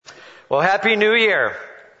Well, Happy New Year.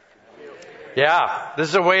 Yeah, this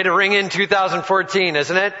is a way to ring in 2014,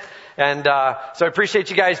 isn't it? And so I appreciate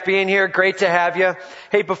you guys being here. Great to have you.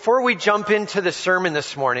 Hey, before we jump into the sermon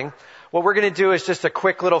this morning, what we're going to do is just a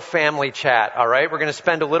quick little family chat, all right? We're going to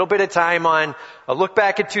spend a little bit of time on a look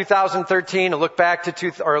back at 2013, a look back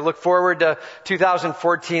to look forward to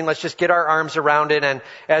 2014. Let's just get our arms around it, and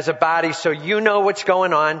as a body, so you know what's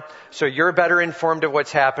going on, so you're better informed of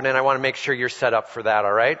what's happening. I want to make sure you're set up for that,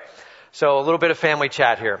 all right? So a little bit of family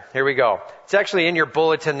chat here. Here we go. It's actually in your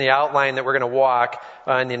bulletin, the outline that we're going to walk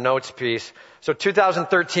in the notes piece. So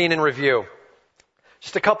 2013 in review.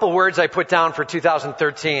 Just a couple words I put down for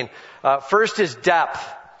 2013. First is depth.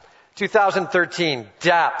 2013,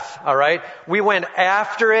 depth, all right? We went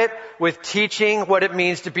after it with teaching what it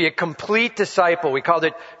means to be a complete disciple. We called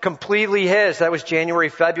it Completely His. That was January,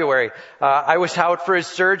 February. I was out for his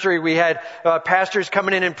surgery. We had pastors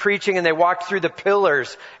coming in and preaching, and they walked through the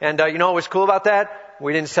pillars. And you know what was cool about that?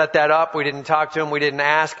 We didn't set that up. We didn't talk to him. We didn't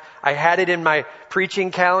ask. I had it in my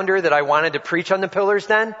preaching calendar that I wanted to preach on the pillars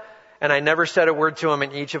then. And I never said a word to him,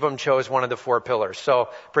 and each of them chose one of the 4 pillars. So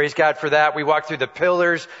praise God for that. We walked through the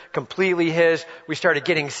pillars, Completely His. We started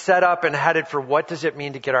getting set up and headed for what does it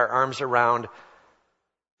mean to get our arms around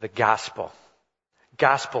the gospel.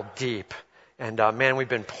 Gospel deep. And man, we've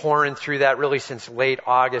been pouring through that really since late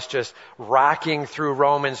August, just rocking through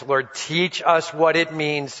Romans. Lord, teach us what it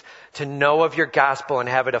means to know of your gospel and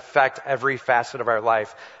have it affect every facet of our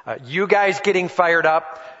life. You guys getting fired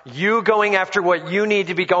up, you going after what you need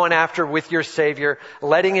to be going after with your Savior,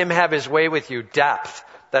 letting him have his way with you. Depth.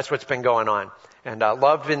 That's what's been going on. And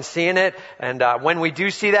loved been seeing it. And when we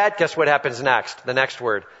do see that, guess what happens next? The next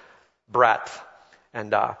word, breadth.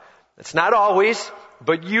 And it's not always,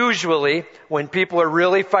 but usually when people are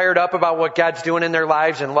really fired up about what God's doing in their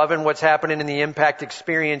lives and loving what's happening in the Impact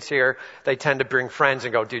experience here, they tend to bring friends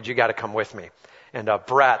and go, dude, you got to come with me. And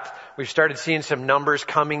breadth. We've started seeing some numbers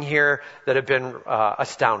coming here that have been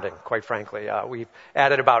astounding, quite frankly. We've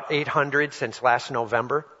added about 800 since last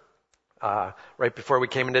November, right before we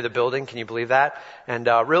came into the building. Can you believe that? And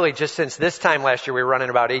really just since this time last year, we were running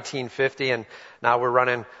about 1,850, and now we're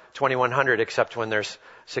running 2,100, except when there's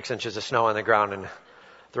 6 inches of snow on the ground and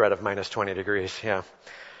threat of minus 20 degrees. Yeah.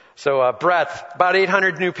 So breadth, about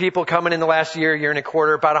 800 new people coming in the last year and a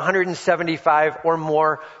quarter, about 175 or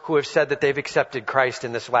more who have said that they've accepted Christ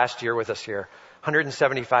in this last year with us here.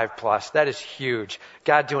 175 plus. That is huge.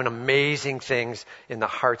 God doing amazing things in the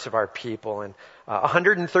hearts of our people. And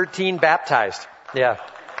 113 baptized. Yeah,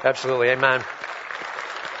 absolutely. Amen.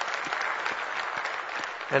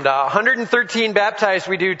 And 113 baptized.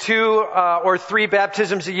 We do 2 or 3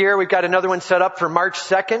 baptisms a year. We've got another one set up for March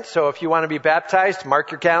 2nd. So if you want to be baptized,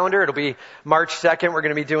 mark your calendar. It'll be March 2nd. We're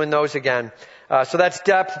going to be doing those again. So that's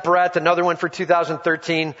depth, breadth. Another one for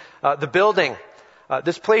 2013. The building.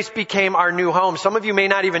 This place became our new home. Some of you may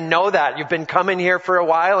not even know that. You've been coming here for a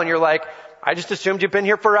while and you're like, I just assumed you've been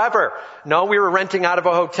here forever. No, we were renting out of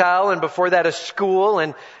a hotel, and before that a school,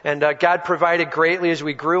 and God provided greatly as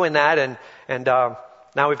we grew in that, and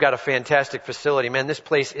now we've got a fantastic facility. Man, this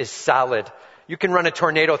place is solid. You can run a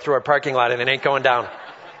tornado through our parking lot and it ain't going down,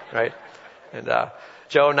 right? And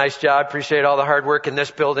Joe, nice job. Appreciate all the hard work in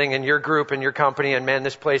this building and your group and your company. And man,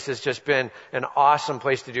 this place has just been an awesome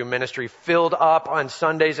place to do ministry, filled up on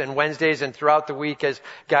Sundays and Wednesdays and throughout the week as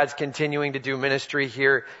God's continuing to do ministry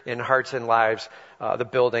here in Hearts and Lives. The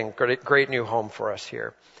building, great new home for us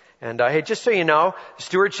here. And hey, just so you know, the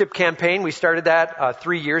stewardship campaign, we started that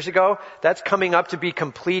 3 years ago. That's coming up to be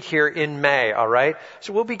complete here in May, all right?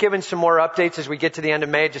 So we'll be giving some more updates as we get to the end of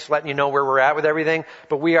May, just letting you know where we're at with everything.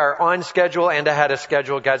 But we are on schedule and ahead of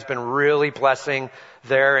schedule. God's been really blessing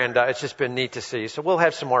there, and it's just been neat to see. So we'll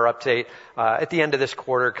have some more update at the end of this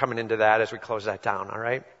quarter coming into that as we close that down, all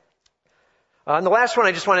right? And the last one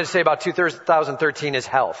I just wanted to say about 2013 is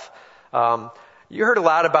health. You heard a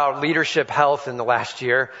lot about leadership health in the last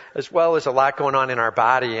year, as well as a lot going on in our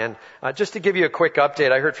body. And just to give you a quick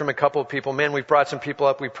update, I heard from a couple of people, man, we've brought some people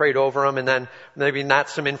up, we prayed over them, and then maybe not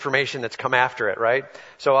some information that's come after it, right?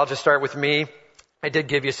 So I'll just start with me. I did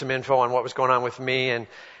give you some info on what was going on with me and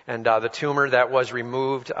the tumor that was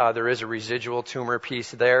removed. There is a residual tumor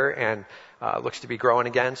piece there, and looks to be growing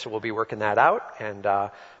again, so we'll be working that out. And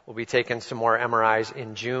we'll be taking some more MRIs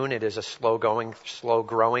in June. It is a slow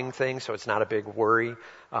growing thing, so it's not a big worry.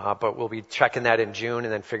 But we'll be checking that in June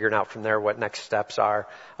and then figuring out from there what next steps are.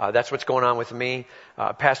 That's what's going on with me.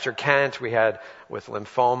 Pastor Kent, we had with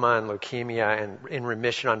lymphoma and leukemia and in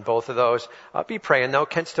remission on both of those. Be praying though.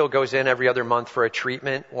 Kent still goes in every other month for a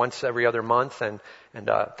treatment, once every other month, and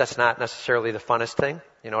that's not necessarily the funnest thing.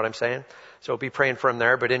 You know what I'm saying? So be praying for him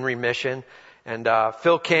there, but in remission. And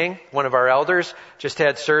Phil King, one of our elders, just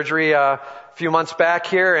had surgery a few months back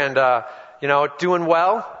here and, doing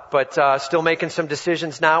well, but still making some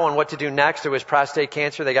decisions now on what to do next. It was prostate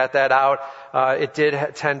cancer. They got that out. It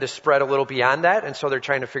did tend to spread a little beyond that, and so they're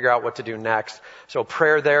trying to figure out what to do next. So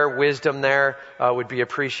prayer there, wisdom there would be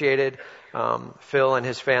appreciated. Phil and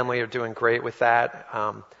his family are doing great with that.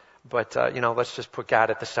 But let's just put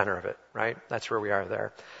God at the center of it, right? That's where we are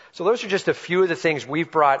there. So those are just a few of the things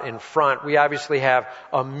we've brought in front. We obviously have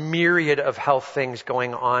a myriad of health things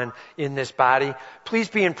going on in this body. Please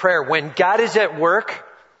be in prayer. When God is at work,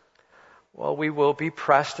 well, we will be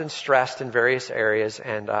pressed and stressed in various areas,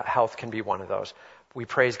 and health can be one of those. We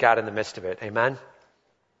praise God in the midst of it. Amen?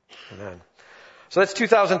 Amen. So that's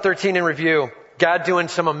 2013 in review. God doing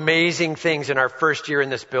some amazing things in our first year in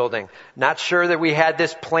this building. Not sure that we had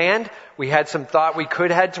this planned. We had some thought we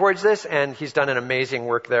could head towards this, and He's done an amazing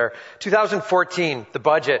work there. 2014, the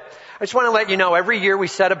budget. I just want to let you know, every year we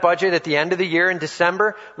set a budget at the end of the year in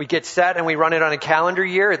December. We get set and we run it on a calendar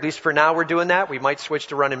year. At least for now we're doing that. We might switch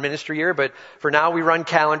to run a ministry year, but for now we run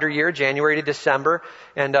calendar year, January to December.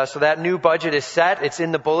 And so that new budget is set. It's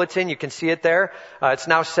in the bulletin. You can see it there. It's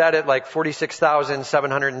now set at like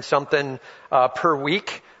 $46,700 and something per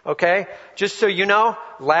week. Okay? Just so you know,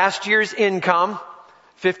 last year's income,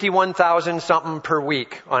 51,000 something per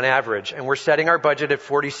week on average. And we're setting our budget at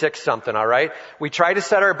 46 something, all right? We try to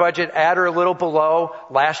set our budget at or a little below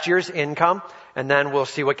last year's income, and then we'll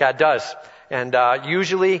see what God does. And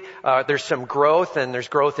usually there's some growth, and there's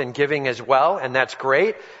growth in giving as well, and that's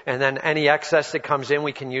great. And then any excess that comes in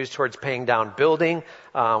we can use towards paying down building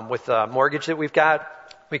with the mortgage that we've got.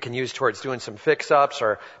 We can use towards doing some fix-ups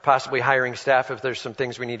or possibly hiring staff if there's some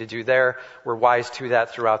things we need to do there. We're wise to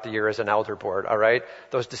that throughout the year as an elder board, all right?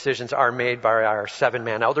 Those decisions are made by our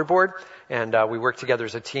 7-man elder board, and we work together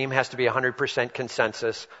as a team. It has to be 100%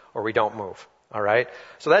 consensus or we don't move, all right?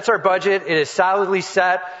 So that's our budget. It is solidly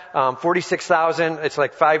set, 46,000. It's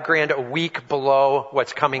like $5,000 a week below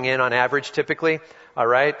what's coming in on average typically, all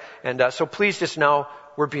right? And so please just know,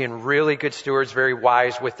 we're being really good stewards, very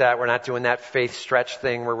wise with that. We're not doing that faith stretch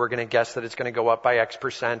thing where we're going to guess that it's going to go up by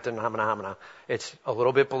X% and hamana. It's a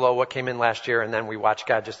little bit below what came in last year, and then we watch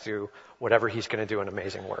God just do whatever He's going to do in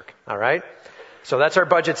amazing work. All right? So that's our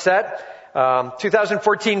budget set.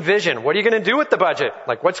 2014 vision. What are you going to do with the budget?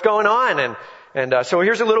 Like, what's going on? And so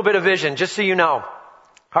here's a little bit of vision, just so you know.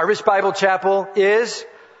 Harvest Bible Chapel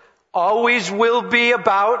always will be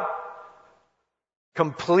about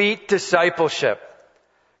complete discipleship.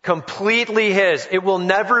 Completely His. It will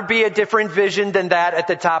never be a different vision than that at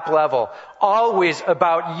the top level. Always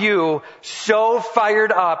about you so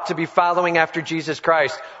fired up to be following after Jesus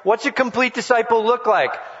Christ. What's a complete disciple look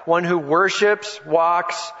like? One who worships,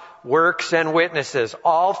 walks, works, and witnesses.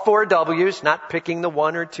 All 4 W's, not picking the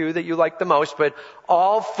 1 or 2 that you like the most, but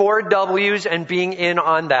all 4 W's and being in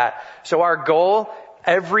on that. So our goal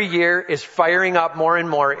every year is firing up more and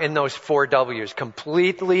more in those 4 W's.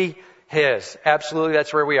 Completely His. Absolutely,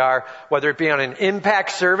 that's where we are. Whether it be on an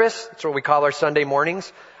impact service, that's what we call our Sunday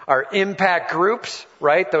mornings, our impact groups,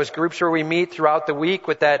 right? Those groups where we meet throughout the week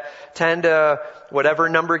with that 10 to whatever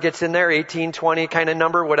number gets in there, 18, 20 kind of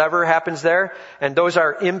number, whatever happens there. And those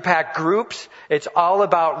are impact groups. It's all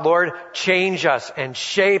about, Lord, change us and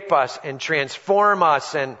shape us and transform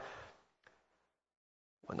us. And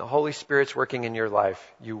when the Holy Spirit's working in your life,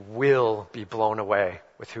 you will be blown away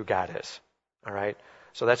with who God is. All right?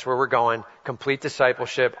 So that's where we're going. Complete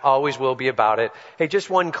discipleship. Always will be about it. Hey, just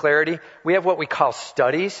one clarity. We have what we call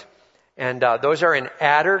studies. And those are an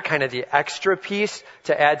adder, kind of the extra piece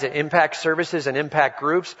to add to impact services and impact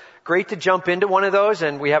groups. Great to jump into one of those.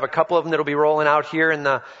 And we have a couple of them that'll be rolling out here in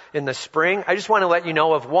the spring. I just want to let you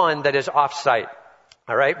know of one that is off-site.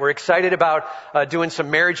 All right. We're excited about doing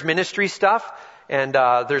some marriage ministry stuff. And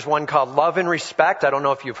there's one called Love and Respect. I don't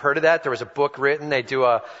know if you've heard of that. There was a book written. They do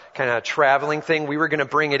a kind of traveling thing. We were going to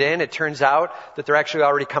bring it in. It turns out that they're actually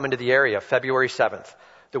already coming to the area, February 7th,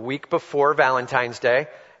 the week before Valentine's Day.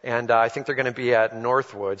 And I think they're going to be at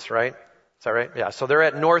Northwoods, right? Is that right? Yeah. So they're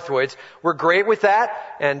at Northwoods. We're great with that.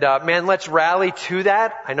 And man, let's rally to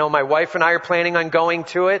that. I know my wife and I are planning on going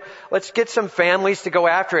to it. Let's get some families to go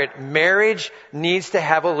after it. Marriage needs to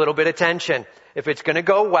have a little bit of tension. If it's going to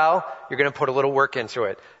go well, you're going to put a little work into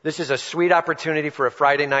it. This is a sweet opportunity for a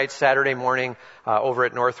Friday night, Saturday morning over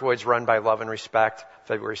at Northwoods, run by Love and Respect,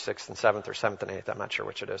 February 6th and 7th or 7th and 8th. I'm not sure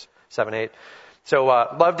which it is. 7, 8. So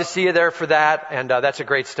love to see you there for that. And that's a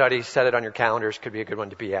great study. Set it on your calendars. Could be a good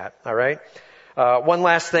one to be at. All right. One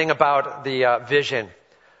last thing about the vision.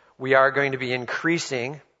 We are going to be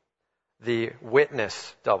increasing the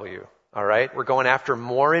witness W. All right. We're going after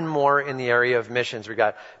more and more in the area of missions. We've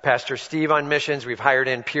got Pastor Steve on missions. We've hired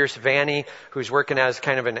in Pierce Vanny, who's working as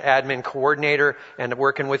kind of an admin coordinator and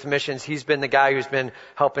working with missions. He's been the guy who's been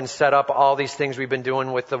helping set up all these things we've been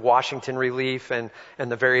doing with the Washington Relief and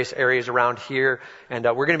the various areas around here. And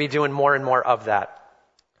we're going to be doing more and more of that.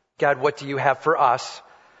 God, what do you have for us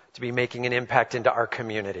to be making an impact into our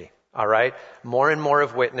community? All right. More and more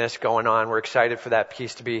of witness going on. We're excited for that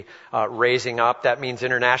piece to be raising up. That means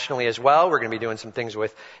internationally as well. We're going to be doing some things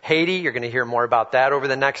with Haiti. You're going to hear more about that over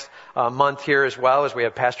the next month here as well, as we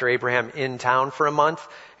have Pastor Abraham in town for a month.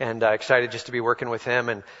 And excited just to be working with him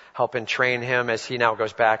and helping train him as he now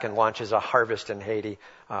goes back and launches a harvest in Haiti,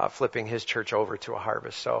 flipping his church over to a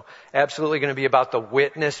harvest. So absolutely going to be about the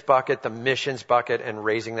witness bucket, the missions bucket, and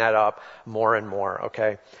raising that up more and more.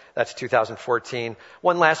 Okay. That's 2014.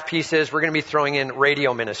 One last piece is we're going to be throwing in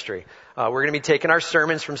radio ministry. We're going to be taking our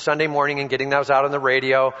sermons from Sunday morning and getting those out on the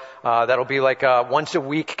radio. That'll be like a once a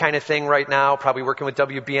week kind of thing right now, probably working with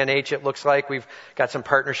WBNH it looks like. We've got some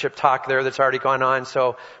partnership talk there that's already gone on.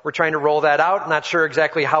 So we're trying to roll that out. Not sure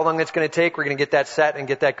exactly how long it's going to take. We're going to get that set and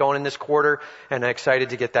get that going in this quarter, and excited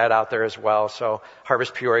to get that out there as well. So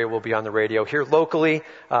Harvest Peoria will be on the radio here locally,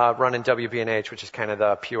 running WBNH, which is kind of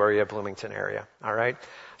the Peoria, Bloomington area. All right.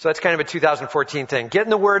 So that's kind of a 2014 thing. Getting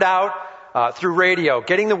the word out through radio,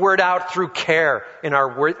 getting the word out through care in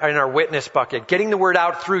our witness bucket, getting the word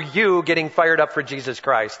out through you getting fired up for Jesus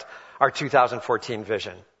Christ, our 2014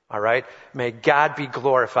 vision. All right? May God be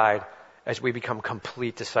glorified as we become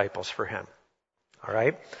complete disciples for Him. All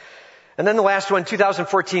right? And then the last one,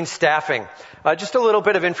 2014 staffing. Just a little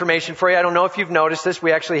bit of information for you. I don't know if you've noticed this.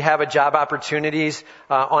 We actually have a job opportunities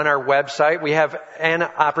on our website. We have an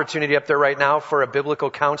opportunity up there right now for a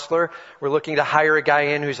biblical counselor. We're looking to hire a guy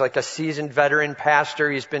in who's like a seasoned veteran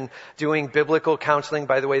pastor. He's been doing biblical counseling.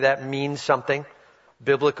 By the way, that means something.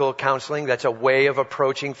 Biblical counseling, that's a way of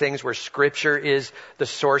approaching things where Scripture is the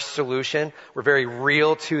source solution. We're very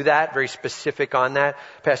real to that, very specific on that.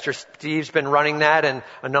 Pastor Steve's been running that, and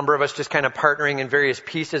a number of us just kind of partnering in various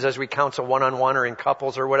pieces as we counsel one-on-one or in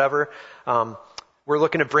couples or whatever. We're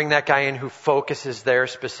looking to bring that guy in who focuses there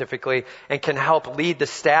specifically and can help lead the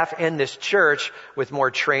staff and this church with more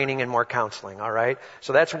training and more counseling, all right?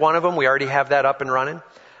 So that's one of them. We already have that up and running.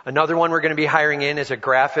 Another one we're going to be hiring in is a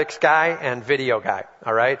graphics guy and video guy,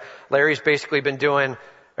 all right? Larry's basically been doing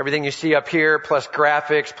everything you see up here, plus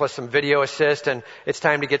graphics, plus some video assist, and it's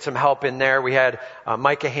time to get some help in there. We had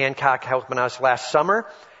Micah Hancock helping us last summer,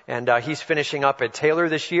 and he's finishing up at Taylor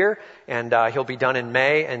this year, and he'll be done in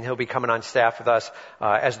May, and he'll be coming on staff with us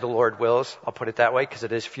as the Lord wills. I'll put it that way because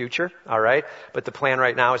it is future, all right? But the plan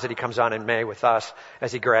right now is that he comes on in May with us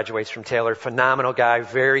as he graduates from Taylor. Phenomenal guy,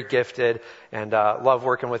 very gifted, and love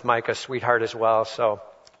working with Micah, sweetheart as well. So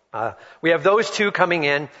we have those two coming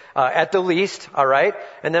in at the least, all right?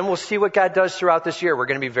 And then we'll see what God does throughout this year. We're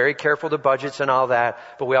going to be very careful to budgets and all that,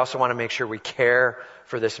 but we also want to make sure we care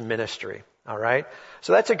for this ministry. All right.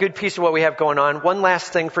 So that's a good piece of what we have going on. One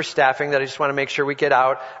last thing for staffing that I just want to make sure we get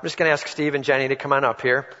out. I'm just going to ask Steve and Jenny to come on up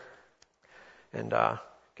here. And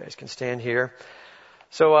guys can stand here.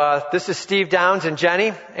 So this is Steve Downs and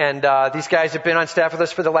Jenny, and these guys have been on staff with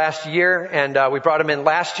us for the last year, and we brought them in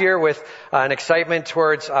last year with an excitement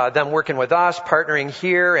towards them working with us, partnering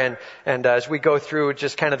here, and as we go through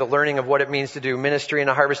just kind of the learning of what it means to do ministry in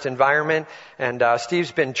a harvest environment. And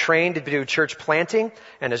Steve's been trained to do church planting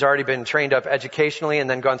and has already been trained up educationally and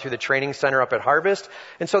then gone through the training center up at Harvest.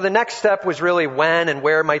 And so the next step was really when and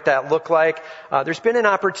where might that look like. There's been an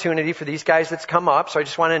opportunity for these guys that's come up, so I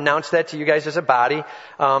just want to announce that to you guys as a body.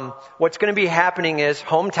 What's going to be happening is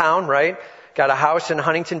hometown, right? Got a house in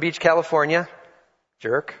Huntington Beach, California.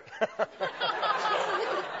 Jerk.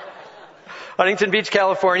 Huntington Beach,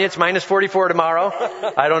 California. It's minus 44 tomorrow.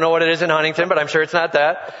 I don't know what it is in Huntington, but I'm sure it's not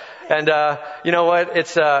that. And, you know what?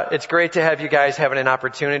 It's great to have you guys having an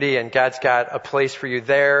opportunity, and God's got a place for you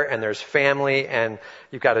there, and there's family, and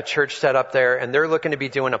you've got a church set up there, and they're looking to be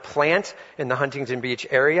doing a plant in the Huntington Beach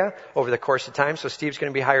area over the course of time. So Steve's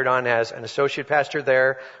going to be hired on as an associate pastor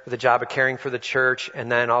there with a job of caring for the church,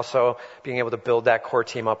 and then also being able to build that core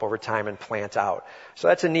team up over time and plant out. So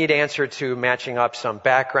that's a neat answer to matching up some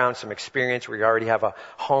background, some experience where you already have a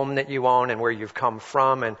home that you own and where you've come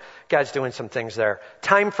from, and God's doing some things there.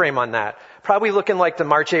 Time frame on that. Probably looking like the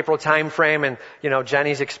March, April time frame, and, you know,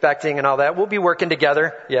 Jenny's expecting and all that. We'll be working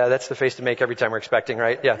together. Yeah, that's the face to make every time we're expecting,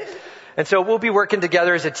 right? Yeah. And so we'll be working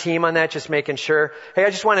together as a team on that, just making sure. Hey, I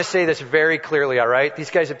just want to say this very clearly, all right? These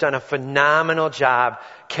guys have done a phenomenal job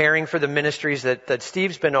caring for the ministries that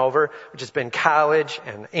Steve's been over, which has been college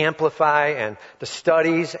and Amplify and the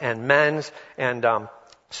studies and men's. And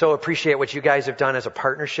So appreciate what you guys have done as a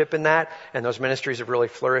partnership in that, and those ministries have really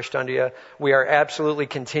flourished under you. We are absolutely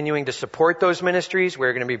continuing to support those ministries.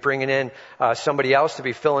 We're going to be bringing in somebody else to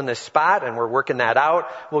be filling this spot, and we're working that out.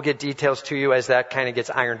 We'll get details to you as that kind of gets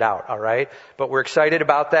ironed out, all right? But we're excited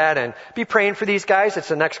about that, and be praying for these guys. It's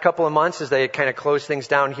the next couple of months as they kind of close things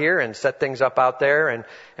down here and set things up out there, and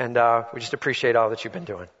we just appreciate all that you've been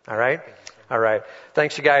doing, all right? All right.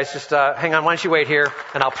 Thanks, you guys. Just hang on. Why don't you wait here,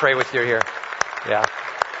 and I'll pray with you here. Yeah.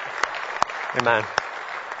 Amen.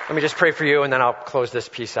 Let me just pray for you, and then I'll close this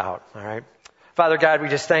piece out. All right. Father God, we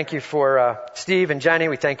just thank you for Steve and Jenny.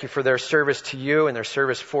 We thank you for their service to you and their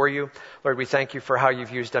service for you. Lord, we thank you for how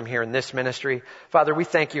you've used them here in this ministry. Father, we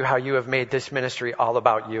thank you how you have made this ministry all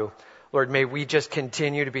about you. Lord, may we just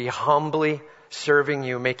continue to be humbly serving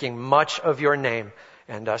you, making much of your name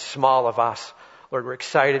and small of us. Lord, we're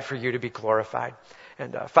excited for you to be glorified.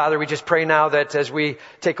 And Father, we just pray now that as we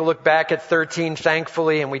take a look back at 13,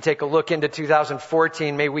 thankfully, and we take a look into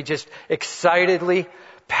 2014, may we just excitedly,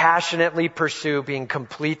 passionately pursue being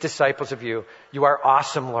complete disciples of you. You are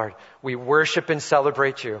awesome, Lord. We worship and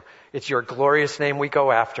celebrate you. It's your glorious name we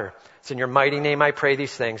go after. It's in your mighty name I pray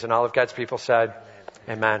these things. And all of God's people said,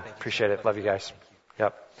 Amen. Appreciate it. Love you guys.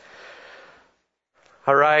 Yep.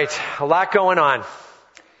 All right. A lot going on.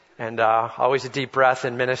 And always a deep breath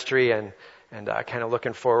in ministry and kind of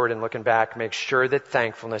looking forward and looking back, make sure that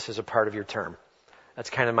thankfulness is a part of your term. That's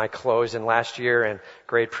kind of my close in last year, and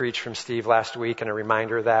great preach from Steve last week and a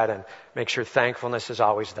reminder of that, and make sure thankfulness is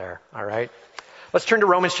always there. All right? Let's turn to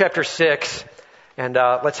Romans chapter 6, and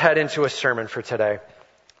let's head into a sermon for today.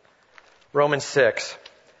 Romans 6.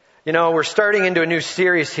 You know, we're starting into a new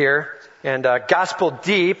series here, and Gospel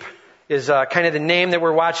Deep is kind of the name that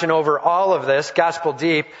we're watching over all of this, Gospel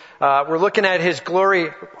Deep. We're looking at his glory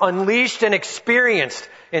unleashed and experienced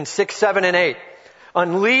in 6, 7, and 8.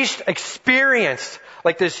 Unleashed, experienced,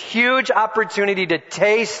 like this huge opportunity to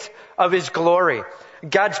taste of his glory.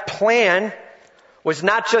 God's plan was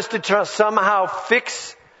not just to somehow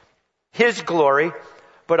fix his glory,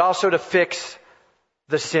 but also to fix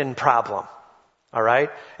the sin problem. All right?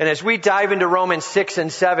 And as we dive into Romans 6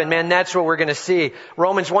 and 7, man, that's what we're going to see.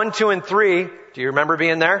 Romans 1, 2, and 3, do you remember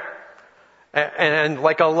being there? And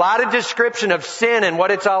like a lot of description of sin and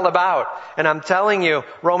what it's all about. And I'm telling you,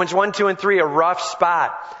 Romans 1, 2, and 3, a rough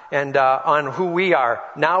spot and on who we are.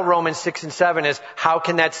 Now Romans 6 and 7 is how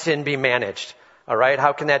can that sin be managed? All right?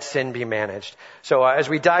 How can that sin be managed? So as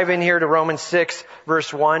we dive in here to Romans 6,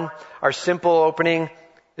 verse 1, our simple opening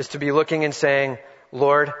is to be looking and saying,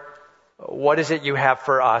 Lord, what is it you have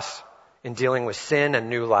for us in dealing with sin and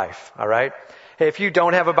new life? All right? Hey, if you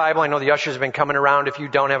don't have a Bible, I know the ushers have been coming around. If you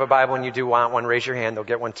don't have a Bible and you do want one, raise your hand. They'll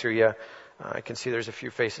get one to you. I can see there's a few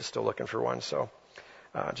faces still looking for one, so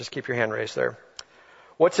just keep your hand raised there.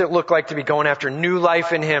 What's it look like to be going after new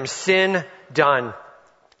life in Him? Sin done.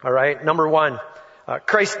 All right? Number one,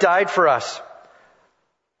 Christ died for us.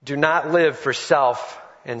 Do not live for self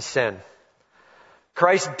and sin.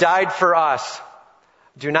 Christ died for us.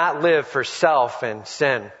 Do not live for self and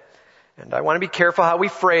sin. And I want to be careful how we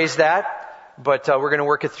phrase that, but we're going to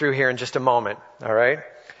work it through here in just a moment. All right?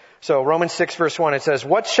 So Romans 6 verse 1, it says,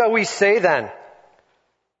 what shall we say then?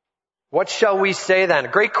 What shall we say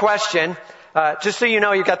then? Great question. Just so you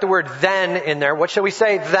know, you got the word then in there. What shall we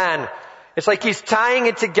say then? It's like he's tying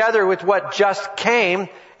it together with what just came,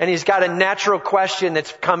 and he's got a natural question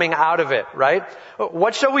that's coming out of it, right?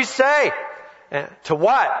 What shall we say? To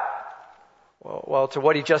what? Well, to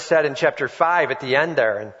what he just said in chapter 5 at the end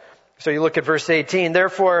there. And so you look at verse 18.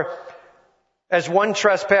 Therefore, as one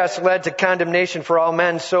trespass led to condemnation for all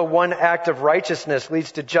men, so one act of righteousness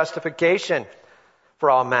leads to justification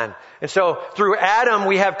for all men. And so through Adam,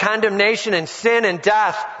 we have condemnation and sin and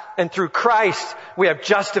death. And through Christ, we have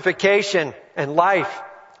justification and life.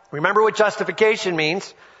 Remember what justification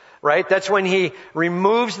means, right? That's when he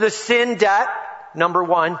removes the sin debt, number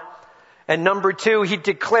one. And number two, he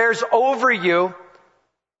declares over you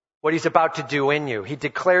what he's about to do in you. He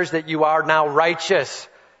declares that you are now righteous.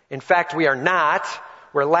 In fact, we are not.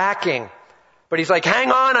 We're lacking. But he's like,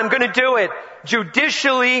 hang on, I'm going to do it.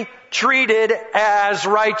 Judicially treated as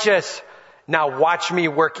righteous. Now watch me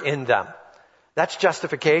work in them. That's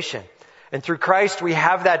justification. And through Christ, we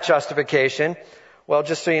have that justification. Well,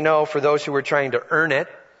 just so you know, for those who were trying to earn it,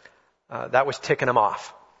 that was ticking them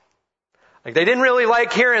off. Like they didn't really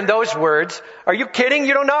like hearing those words. Are you kidding?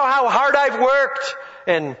 You don't know how hard I've worked.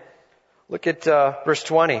 And look at verse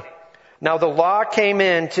 20. Now the law came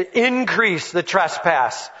in to increase the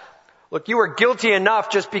trespass. Look, you were guilty enough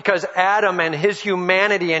just because Adam and his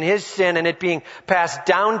humanity and his sin and it being passed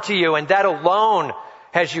down to you, and that alone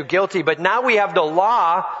has you guilty. But now we have the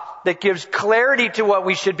law that gives clarity to what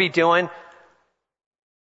we should be doing.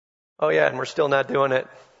 Oh yeah, and we're still not doing it.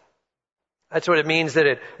 That's what it means that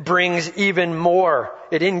it brings even more.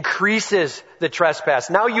 It increases the trespass.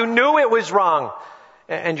 Now you knew it was wrong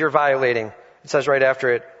and you're violating. It says right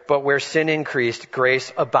after it, but where sin increased,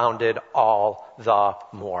 grace abounded all the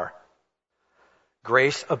more.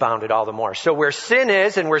 Grace abounded all the more. So where sin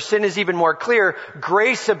is, and where sin is even more clear,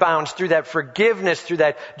 grace abounds through that forgiveness, through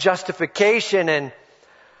that justification. And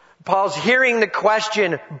Paul's hearing the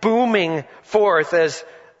question booming forth as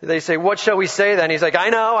they say, what shall we say then? He's like, I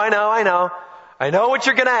know what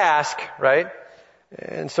you're going to ask, right?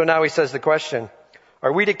 And so now he says the question,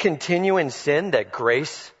 are we to continue in sin that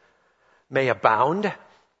grace may abound?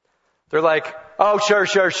 They're like, oh,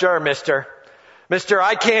 sure, mister. Mister,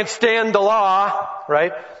 I can't stand the law,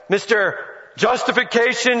 right? Mister,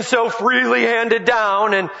 justification so freely handed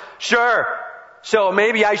down, and sure. So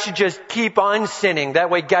maybe I should just keep on sinning. That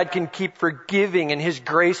way God can keep forgiving and His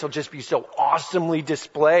grace will just be so awesomely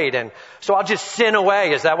displayed. And so I'll just sin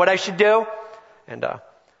away. Is that what I should do? And I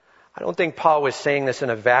don't think Paul was saying this in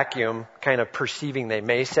a vacuum, kind of perceiving they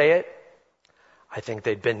may say it. I think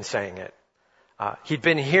they'd been saying it. He'd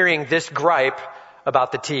been hearing this gripe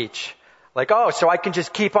about the teach. Like, oh, so I can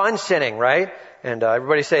just keep on sinning, right? And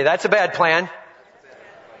everybody say, that's a bad plan.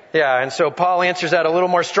 Yeah, and so Paul answers that a little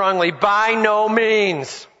more strongly, by no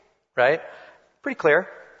means, right? Pretty clear.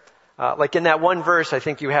 Like in that one verse, I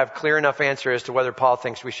think you have clear enough answer as to whether Paul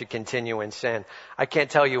thinks we should continue in sin. I can't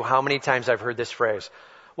tell you how many times I've heard this phrase.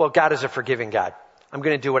 Well, God is a forgiving God. I'm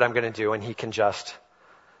going to do what I'm going to do, and He can just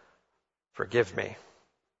forgive me.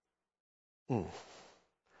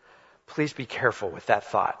 Please be careful with that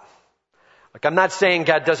thought. Like, I'm not saying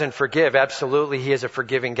God doesn't forgive. Absolutely, He is a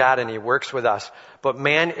forgiving God and He works with us. But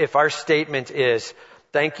man, if our statement is,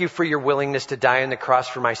 thank you for your willingness to die on the cross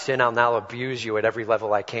for my sin, I'll now abuse you at every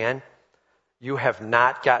level I can, you have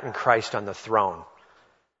not gotten Christ on the throne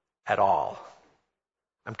at all.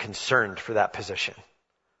 I'm concerned for that position.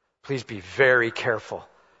 Please be very careful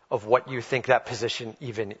of what you think that position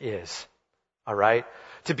even is. All right?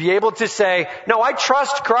 To be able to say, no, I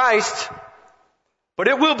trust Christ, but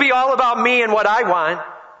it will be all about me and what I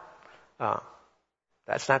want.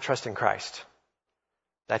 That's not trusting Christ.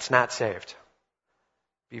 That's not saved.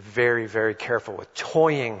 Be very, very careful with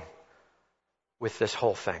toying with this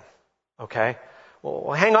whole thing. Okay?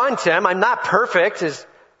 Well, hang on, Tim. I'm not perfect.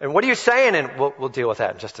 And what are you saying? And we'll deal with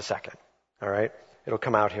that in just a second. All right? It'll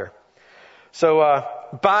come out here. So,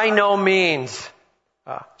 by no means.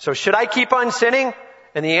 So should I keep on sinning?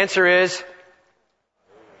 And the answer is,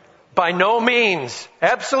 by no means.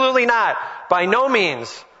 Absolutely not. By no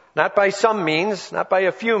means. Not by some means. Not by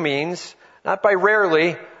a few means. Not by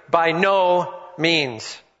rarely. By no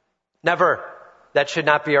means. Never. That should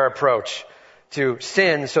not be our approach to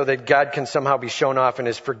sin so that God can somehow be shown off in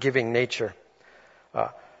His forgiving nature.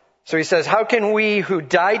 So he says, how can we who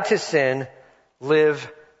died to sin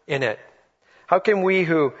live in it? How can we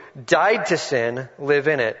who died to sin live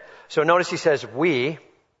in it? So notice he says we.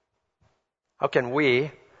 How can we,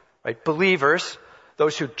 right? Believers,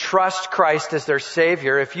 those who trust Christ as their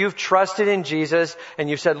Savior, if you've trusted in Jesus and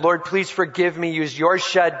you've said, Lord, please forgive me, use your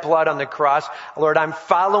shed blood on the cross. Lord, I'm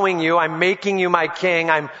following you. I'm making you my King.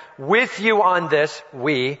 I'm with you on this.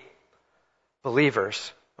 We,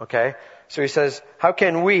 believers, okay? So he says, how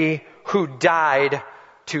can we who died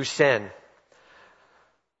to sin?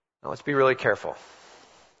 Now let's be really careful.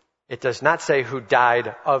 It does not say who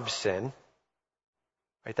died of sin.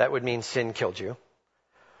 Right? That would mean sin killed you.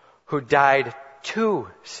 Who died to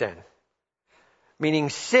sin. Meaning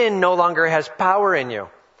sin no longer has power in you.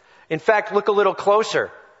 In fact, look a little closer.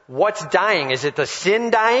 What's dying? Is it the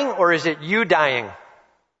sin dying or is it you dying?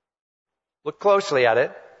 Look closely at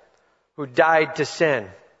it. Who died to sin?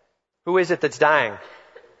 Who is it that's dying?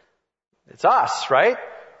 It's us, right?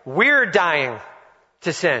 We're dying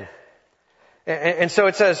to sin. And so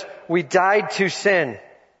it says, we died to sin.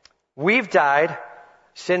 We've died.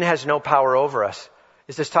 Sin has no power over us.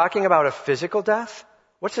 Is this talking about a physical death?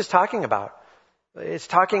 What's this talking about? It's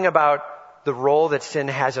talking about the role that sin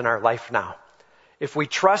has in our life now. If we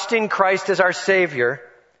trust in Christ as our Savior,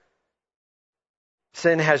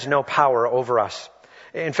 sin has no power over us.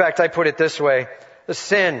 In fact, I put it this way. The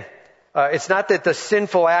sin, it's not that the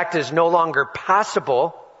sinful act is no longer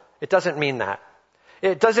possible. It doesn't mean that.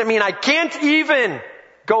 It doesn't mean I can't even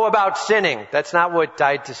go about sinning. That's not what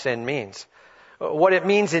died to sin means. What it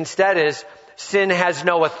means instead is sin has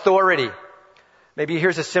no authority. Maybe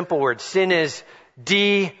here's a simple word. Sin is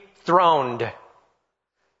dethroned.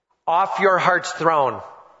 Off your heart's throne.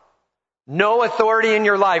 No authority in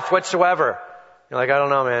your life whatsoever. You're like, I don't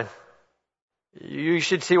know, man. you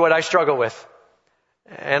should see what I struggle with.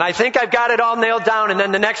 And I think I've got it all nailed down, and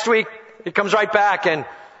then the next week it comes right back, and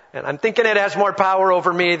I'm thinking it has more power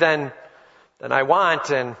over me than I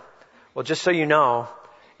want. And well, just so you know,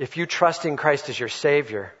 if you trust in Christ as your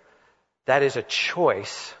Savior, that is a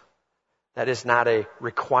choice. That is not a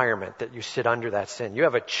requirement that you sit under that sin. You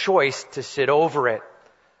have a choice to sit over it.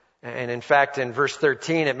 And in fact, in verse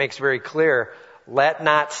 13, it makes very clear, let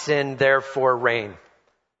not sin therefore reign.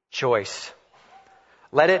 Choice.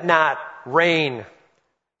 Let it not reign.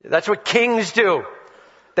 That's what kings do.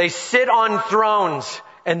 They sit on thrones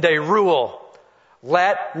and they rule.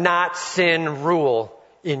 Let not sin rule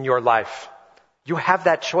in your life. You have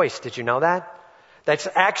that choice. Did you know that? That's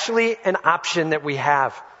actually an option that we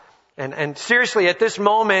have. And seriously, at this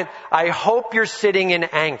moment, I hope you're sitting in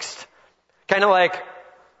angst. Kind of like,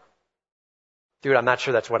 dude, I'm not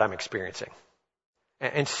sure that's what I'm experiencing.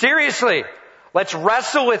 And seriously, let's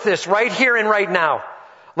wrestle with this right here and right now.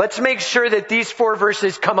 Let's make sure that these 4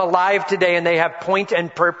 verses come alive today and they have point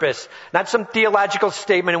and purpose. Not some theological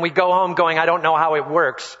statement and we go home going, I don't know how it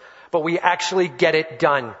works, but we actually get it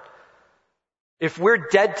done. If we're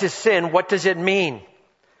dead to sin, what does it mean?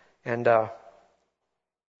 And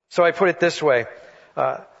so I put it this way.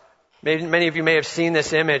 Many of you may have seen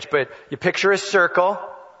this image, but you picture a circle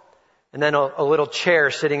and then a little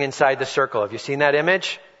chair sitting inside the circle. Have you seen that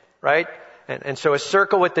image? Right? And so a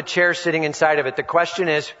circle with the chair sitting inside of it. The question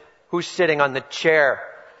is, who's sitting on the chair?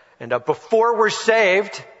 And before we're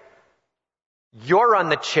saved, you're on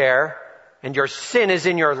the chair and your sin is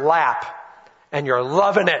in your lap and you're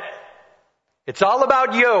loving it. It's all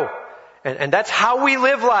about you. And that's how we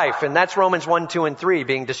live life. And that's Romans 1, 2, and 3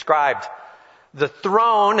 being described. The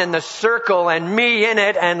throne and the circle and me in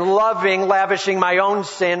it and loving, lavishing my own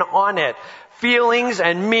sin on it. Feelings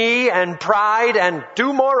and me and pride and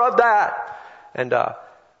do more of that. And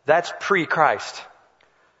that's pre-Christ.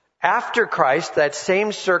 After Christ, that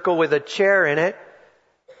same circle with a chair in it,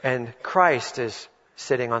 and Christ is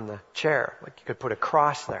sitting on the chair. Like you could put a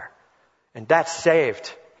cross there. And that's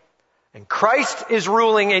saved. And Christ is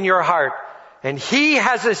ruling in your heart. And He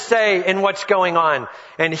has a say in what's going on.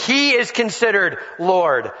 And He is considered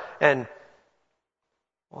Lord. And,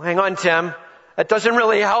 well, hang on, Tim. That doesn't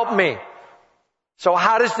really help me. So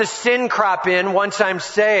how does the sin crop in once I'm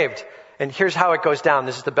saved? And here's how it goes down.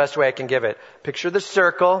 This is the best way I can give it. Picture the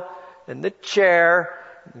circle and the chair,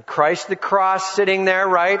 and Christ the cross sitting there,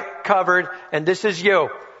 right? Covered. And this is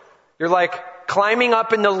you. You're like climbing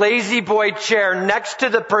up in the lazy boy chair next to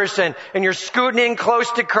the person, and you're scooting in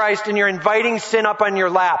close to Christ, and you're inviting sin up on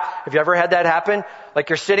your lap. Have you ever had that happen? Like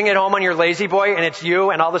you're sitting at home on your lazy boy, and it's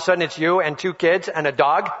you, and all of a sudden it's you and 2 kids and a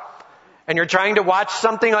dog. And you're trying to watch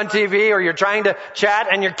something on TV, or you're trying to chat,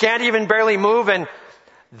 and you can't even barely move. And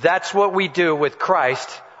that's what we do with Christ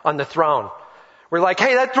on the throne. We're like,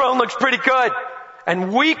 hey, that throne looks pretty good.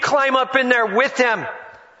 And we climb up in there with Him.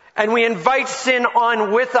 And we invite sin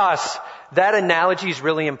on with us. That analogy is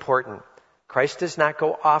really important. Christ does not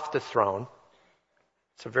go off the throne.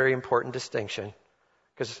 It's a very important distinction.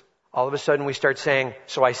 Because all of a sudden we start saying,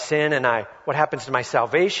 so I sin and what happens to my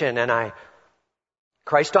salvation? And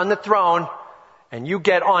Christ on the throne, and you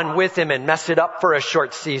get on with Him and mess it up for a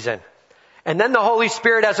short season. And then the Holy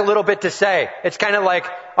Spirit has a little bit to say. It's kind of like,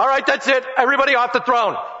 all right, that's it. Everybody off the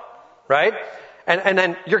throne. Right? And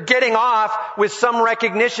then you're getting off with some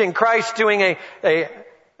recognition. Christ doing a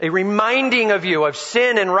reminding of you of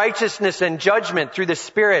sin and righteousness and judgment through the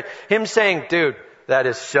Spirit. Him saying, dude, that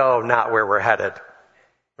is so not where we're headed.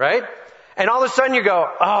 Right? And all of a sudden you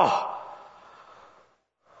go, oh,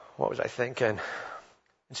 what was I thinking?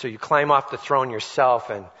 And so you climb off the throne yourself,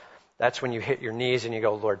 and that's when you hit your knees and you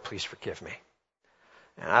go, Lord, please forgive me.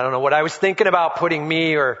 And I don't know what I was thinking about putting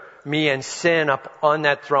me and sin up on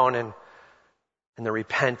that throne, and the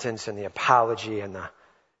repentance and the apology and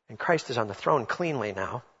Christ is on the throne cleanly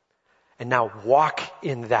now. And now walk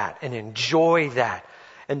in that and enjoy that.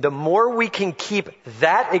 And the more we can keep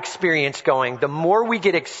that experience going, the more we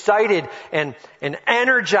get excited and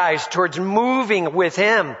energized towards moving with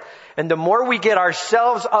Him. And the more we get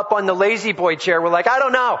ourselves up on the lazy boy chair, we're like, I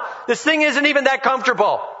don't know, this thing isn't even that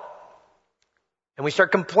comfortable. And we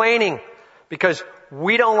start complaining because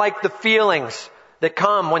we don't like the feelings that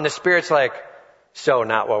come when the Spirit's like, so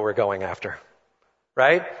not what we're going after.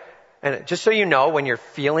 Right? And just so you know, when you're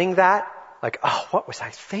feeling that, like, oh, what was I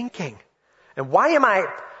thinking? And why am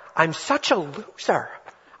I'm such a loser.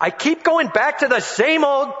 I keep going back to the same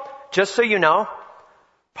old, just so you know,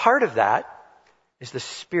 part of that is the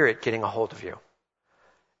Spirit getting a hold of you.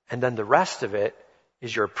 And then the rest of it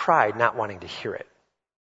is your pride not wanting to hear it.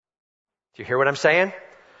 Do you hear what I'm saying?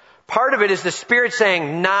 Part of it is the Spirit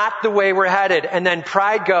saying, not the way we're headed. And then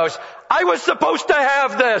pride goes, I was supposed to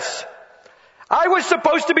have this. I was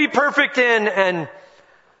supposed to be perfect in. And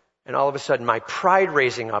all of a sudden my pride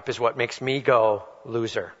raising up is what makes me go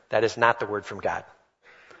loser. That is not the word from God.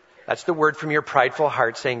 That's the word from your prideful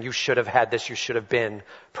heart saying you should have had this, you should have been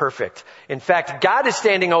perfect. In fact, God is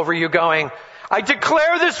standing over you going, I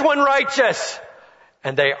declare this one righteous.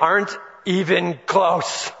 And they aren't even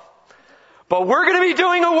close. But we're going to be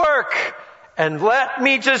doing a work. And let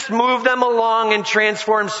me just move them along and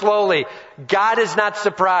transform slowly. God is not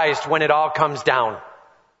surprised when it all comes down.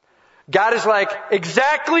 God is like,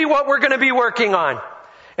 exactly what we're going to be working on.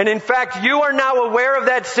 And in fact, you are now aware of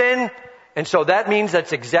that sin. And so that means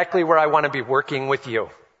that's exactly where I want to be working with you.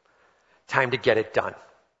 Time to get it done.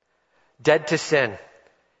 Dead to sin.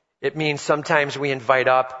 It means sometimes we invite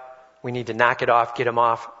up. We need to knock it off, get them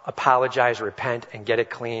off, apologize, repent, and get it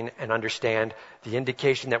clean and understand the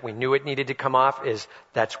indication that we knew it needed to come off is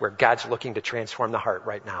that's where God's looking to transform the heart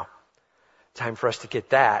right now. Time for us to get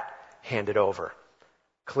that handed over.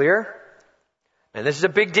 Clear? And this is a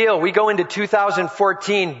big deal. We go into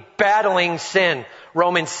 2014 battling sin.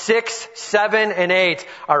 Romans 6, 7, and 8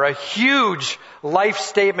 are a huge life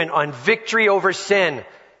statement on victory over sin.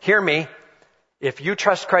 Hear me. If you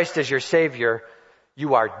trust Christ as your Savior,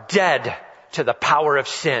 you are dead to the power of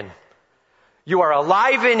sin. You are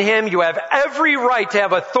alive in Him. You have every right to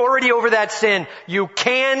have authority over that sin. You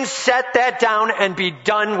can set that down and be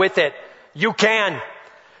done with it. You can.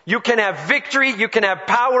 You can have victory. You can have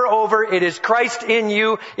power over. It is Christ in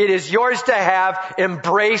you. It is yours to have.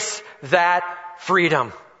 Embrace that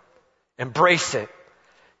freedom. Embrace it.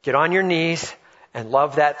 Get on your knees and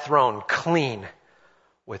love that throne clean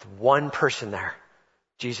with one person there.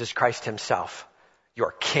 Jesus Christ Himself.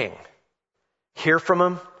 Your King. Hear from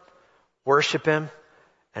Him, worship Him,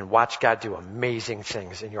 and watch God do amazing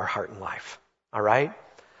things in your heart and life. All right?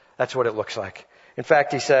 That's what it looks like. In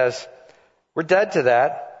fact, He says, we're dead to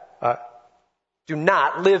that. Do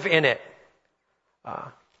not live in it.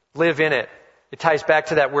 Live in it. It ties back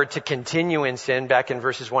to that word to continue in sin, back in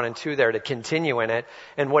verses 1 and 2 there, to continue in it.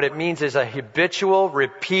 And what it means is a habitual,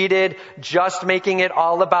 repeated, just making it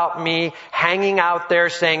all about me, hanging out there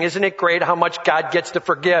saying, isn't it great how much God gets to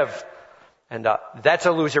forgive? And that's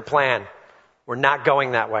a loser plan. We're not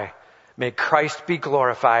going that way. May Christ be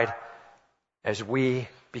glorified as we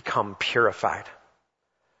become purified,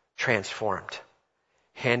 transformed,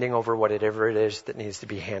 handing over whatever it is that needs to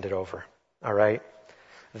be handed over. All right?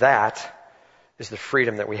 That is the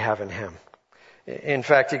freedom that we have in Him. In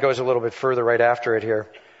fact, he goes a little bit further right after it here.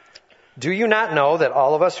 Do you not know that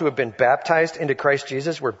all of us who have been baptized into Christ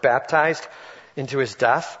Jesus were baptized into His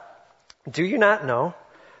death? Do you not know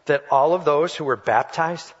that all of those who were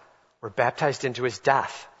baptized into His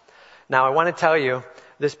death? Now, I want to tell you,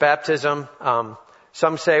 this baptism,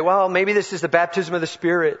 some say, well, maybe this is the baptism of the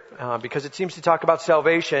Spirit, because it seems to talk about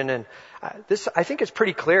salvation. And this, I think it's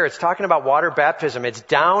pretty clear. It's talking about water baptism. It's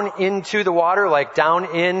down into the water, like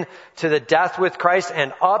down into the death with Christ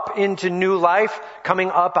and up into new life,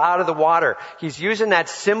 coming up out of the water. He's using that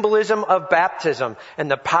symbolism of baptism and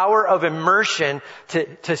the power of immersion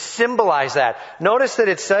to symbolize that. Notice that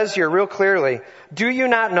it says here real clearly, do you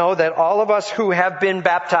not know that all of us who have been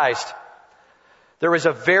baptized? There is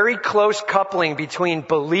a very close coupling between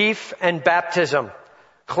belief and baptism.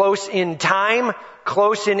 Close in time,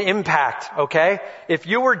 close in impact, okay? If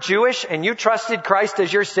you were Jewish and you trusted Christ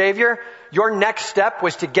as your Savior, your next step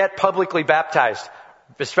was to get publicly baptized.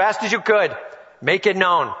 As fast as you could. Make it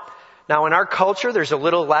known. Now in our culture, there's a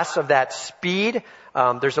little less of that speed.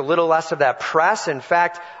 There's a little less of that press. In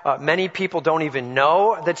fact, many people don't even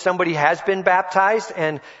know that somebody has been baptized.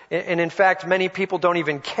 And in fact, many people don't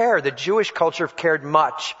even care. The Jewish culture cared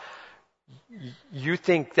much. You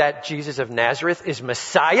think that Jesus of Nazareth is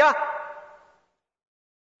Messiah?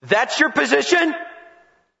 That's your position?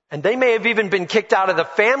 And they may have even been kicked out of the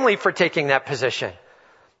family for taking that position.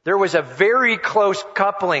 There was a very close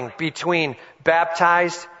coupling between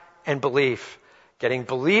baptized and belief. Getting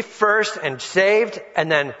belief first and saved,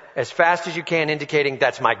 and then as fast as you can indicating,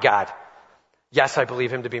 that's my God. Yes, I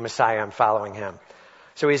believe Him to be Messiah. I'm following Him.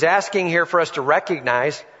 So he's asking here for us to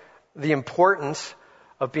recognize the importance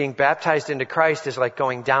of being baptized into Christ is like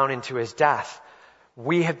going down into His death.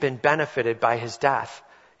 We have been benefited by His death.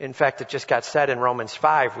 In fact, it just got said in Romans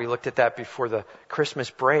 5. We looked at that before the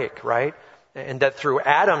Christmas break, right? And that through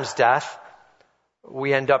Adam's death,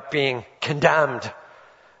 we end up being condemned.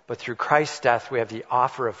 But through Christ's death, we have the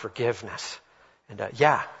offer of forgiveness. And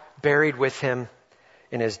buried with Him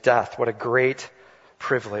in His death. What a great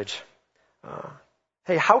privilege.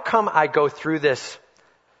 Hey, how come I go through this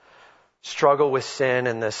struggle with sin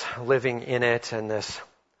and this living in it and this,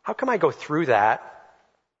 how come I go through that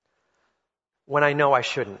when I know I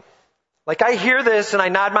shouldn't? Like I hear this and I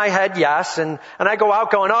nod my head yes, and I go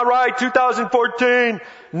out going, all right, 2014,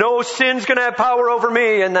 no sin's going to have power over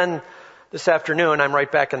me. And then this afternoon, I'm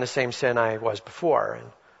right back in the same sin I was before. And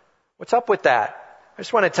what's up with that? I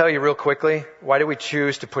just want to tell you real quickly, why do we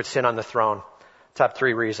choose to put sin on the throne? Top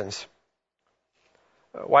 3 reasons.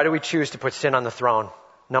 Why do we choose to put sin on the throne?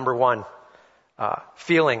 Number 1,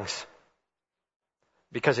 feelings.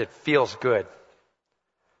 Because it feels good.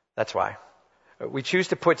 That's why. We choose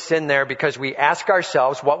to put sin there because we ask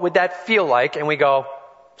ourselves, what would that feel like? And we go,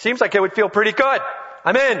 seems like it would feel pretty good.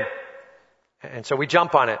 I'm in. And so we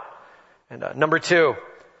jump on it. And number 2,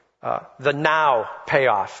 the now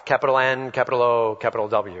payoff. Capital N, capital O, capital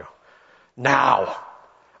W. Now.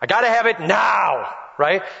 I gotta have it now.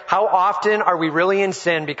 Right? How often are we really in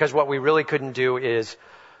sin because what we really couldn't do is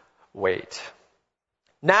wait.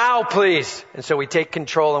 Now, please. And so we take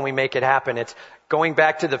control and we make it happen. It's going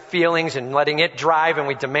back to the feelings and letting it drive, and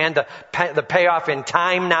we demand the payoff in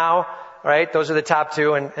time now. Right? Those are the top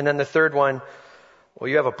 2. And then the third one, well,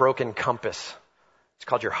 you have a broken compass. It's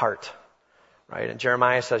called your heart. Right? And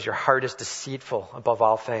Jeremiah says your heart is deceitful above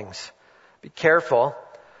all things. Be careful.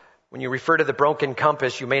 When you refer to the broken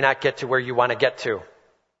compass, you may not get to where you want to get to. Do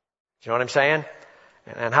you know what I'm saying?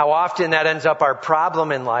 And how often that ends up our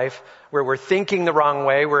problem in life, where we're thinking the wrong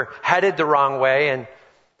way, we're headed the wrong way, and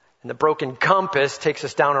the broken compass takes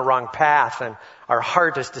us down a wrong path, and our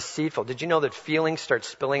heart is deceitful. Did you know that feelings start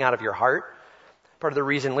spilling out of your heart? Part of the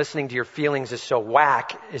reason listening to your feelings is so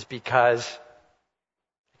whack is because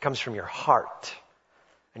it comes from your heart,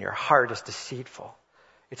 and your heart is deceitful.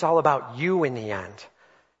 It's all about you in the end.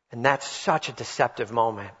 And that's such a deceptive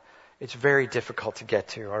moment. It's very difficult to get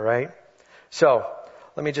to, all right? So,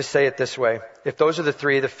 let me just say it this way. If those are the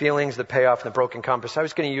 3, the feelings, the payoff, and the broken compass, I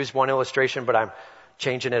was going to use one illustration, but I'm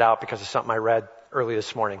changing it out because of something I read early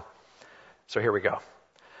this morning. So here we go.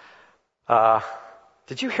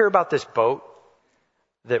 Did you hear about this boat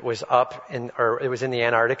that was it was in the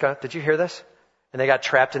Antarctica? Did you hear this? And they got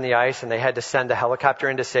trapped in the ice and they had to send a helicopter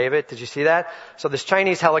in to save it. Did you see that? So this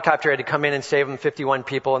Chinese helicopter had to come in and save them, 51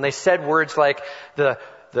 people. And they said words like the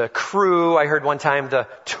crew, I heard one time, the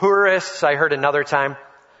tourists, I heard another time,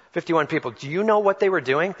 51 people. Do you know what they were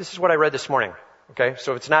doing? This is what I read this morning. Okay.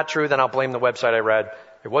 So if it's not true, then I'll blame the website I read.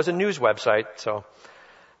 It was a news website. So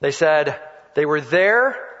they said they were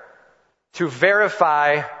there to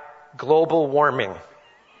verify global warming.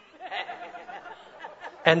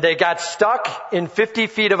 And they got stuck in 50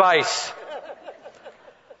 feet of ice.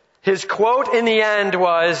 His quote in the end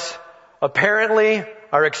was, apparently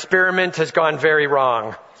our experiment has gone very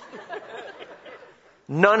wrong.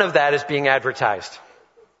 None of that is being advertised.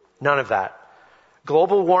 None of that.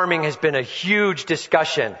 Global warming has been a huge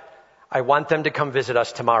discussion. I want them to come visit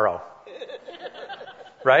us tomorrow.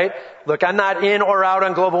 Right? Look, I'm not in or out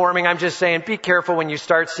on global warming. I'm just saying be careful when you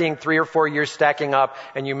start seeing 3 or 4 years stacking up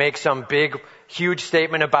and you make some big, huge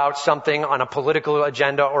statement about something on a political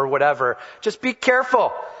agenda or whatever. Just be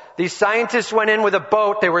careful. These scientists went in with a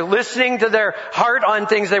boat. They were listening to their heart on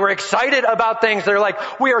things. They were excited about things. They're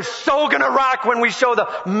like, we are so going to rock when we show the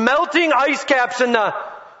melting ice caps and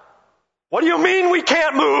what do you mean we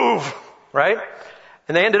can't move? Right?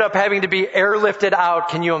 And they ended up having to be airlifted out.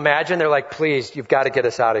 Can you imagine? They're like, please, you've got to get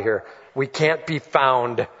us out of here. We can't be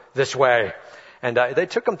found this way. And they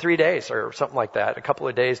took them 3 days or something like that, a couple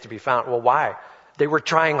of days to be found. Well, why? They were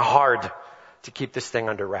trying hard to keep this thing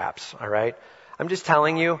under wraps, all right? I'm just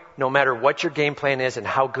telling you, no matter what your game plan is and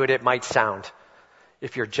how good it might sound,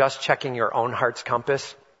 if you're just checking your own heart's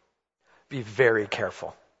compass, be very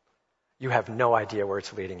careful. You have no idea where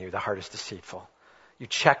it's leading you. The heart is deceitful. You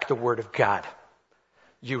check the Word of God.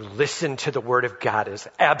 You listen to the Word of God as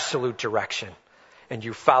absolute direction, and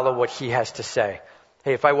you follow what He has to say.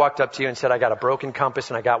 Hey, if I walked up to you and said, I got a broken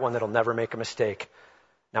compass and I got one that'll never make a mistake,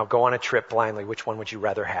 now go on a trip blindly, which one would you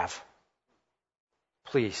rather have?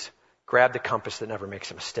 Please, grab the compass that never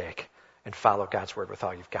makes a mistake and follow God's Word with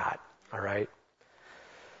all you've got, all right?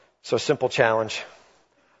 So simple challenge.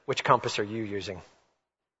 Which compass are you using?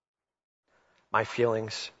 My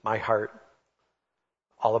feelings, my heart,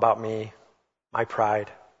 all about me, my pride?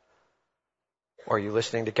 Or are you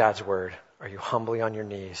listening to God's Word? Are you humbly on your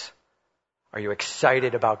knees? Are you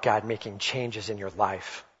excited about God making changes in your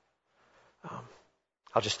life?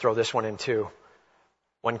 I'll just throw this one in too.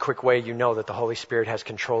 One quick way you know that the Holy Spirit has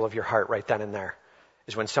control of your heart right then and there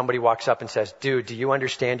is when somebody walks up and says, dude, do you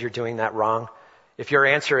understand you're doing that wrong? If your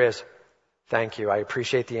answer is, thank you, I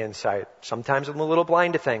appreciate the insight. Sometimes I'm a little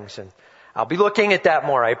blind to things and I'll be looking at that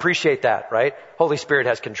more. I appreciate that, right? Holy Spirit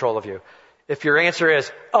has control of you. If your answer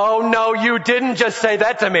is, oh no, you didn't just say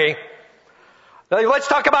that to me. Let's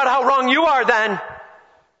talk about how wrong you are then.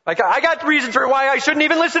 Like, I got reasons for why I shouldn't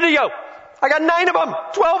even listen to you. I got 9 of them,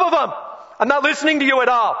 12 of them. I'm not listening to you at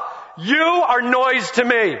all. You are noise to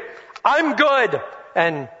me. I'm good.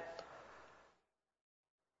 And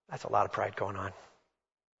that's a lot of pride going on.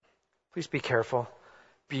 Please be careful.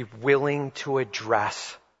 Be willing to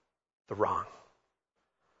address the wrong.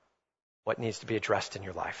 What needs to be addressed in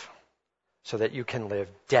your life so that you can live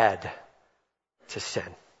dead to sin.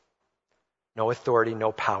 No authority,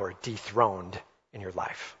 no power, dethroned in your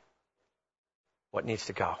life. What needs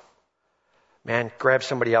to go? Man, grab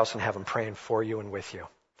somebody else and have them praying for you and with you.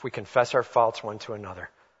 If we confess our faults one to another,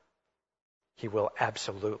 He will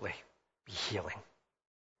absolutely be healing.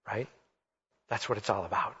 Right? That's what it's all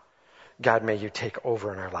about. God, may you take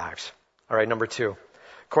over in our lives. All right, number 2.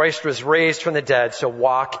 Christ was raised from the dead, so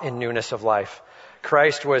walk in newness of life.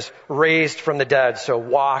 Christ was raised from the dead, so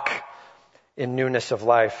walk in newness of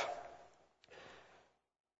life.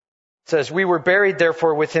 It says, we were buried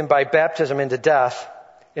therefore with him by baptism into death,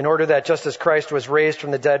 in order that just as Christ was raised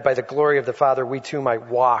from the dead by the glory of the Father, we too might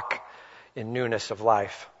walk in newness of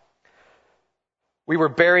life. We were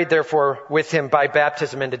buried therefore with him by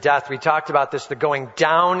baptism into death. We talked about this, the going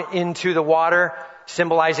down into the water,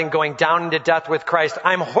 symbolizing going down into death with Christ.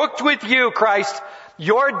 I'm hooked with you, Christ.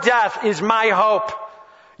 Your death is my hope.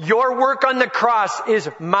 Your work on the cross is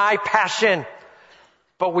my passion.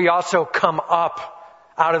 But we also come up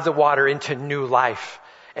out of the water into new life.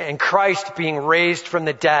 And Christ being raised from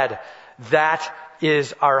the dead, that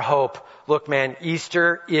is our hope. Look, man,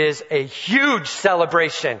 Easter is a huge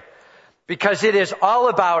celebration because it is all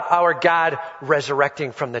about our God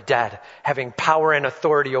resurrecting from the dead, having power and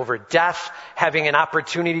authority over death, having an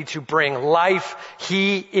opportunity to bring life.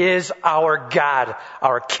 He is our God,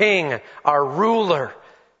 our King, our ruler,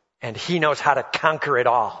 and He knows how to conquer it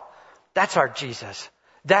all. That's our Jesus.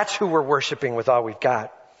 That's who we're worshiping with all we've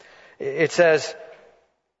got. It says,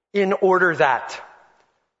 in order that,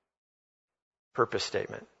 purpose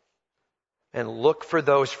statement. And look for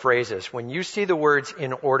those phrases. When you see the words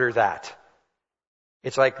in order that,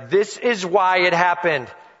 it's like, this is why it happened.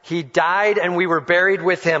 He died and we were buried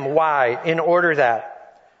with him. Why? In order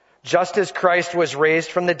that, just as Christ was raised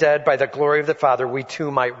from the dead by the glory of the Father, we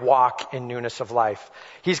too might walk in newness of life.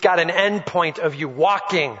 He's got an end point of you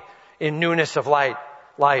walking in newness of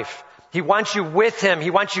life. He wants you with him. He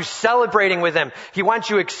wants you celebrating with him. He wants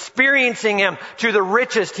you experiencing him to the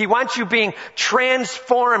richest. He wants you being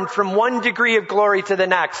transformed from one degree of glory to the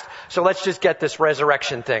next. So let's just get this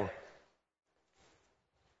resurrection thing.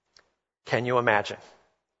 Can you imagine?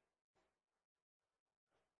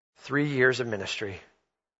 3 years of ministry.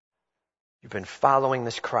 You've been following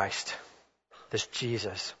this Christ, this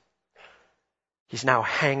Jesus. He's now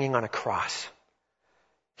hanging on a cross.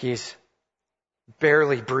 He's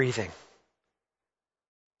barely breathing.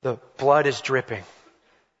 The blood is dripping.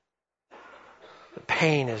 The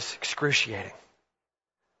pain is excruciating.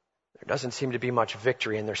 There doesn't seem to be much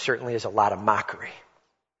victory, and there certainly is a lot of mockery.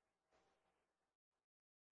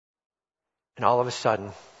 And all of a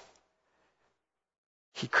sudden,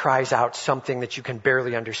 he cries out something that you can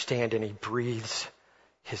barely understand, and he breathes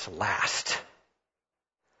his last.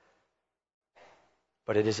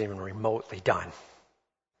 But it isn't even remotely done.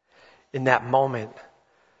 In that moment,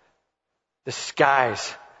 the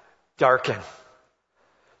skies darken.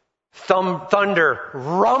 Thunder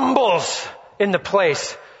rumbles in the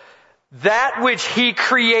place. That which he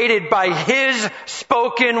created by his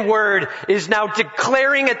spoken word is now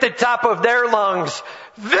declaring at the top of their lungs,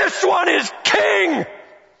 this one is king!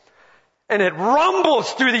 And it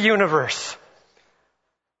rumbles through the universe.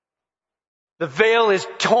 The veil is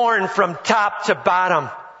torn from top to bottom.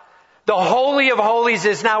 The Holy of Holies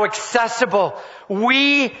is now accessible.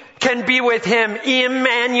 We can be with him,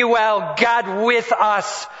 Emmanuel, God with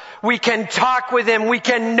us. We can talk with him. We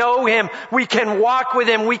can know him. We can walk with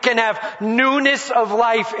him. We can have newness of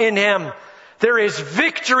life in him. There is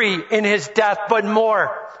victory in his death, but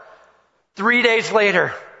more. 3 days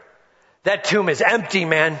later, that tomb is empty,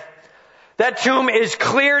 man. That tomb is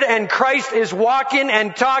cleared and Christ is walking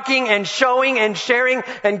and talking and showing and sharing.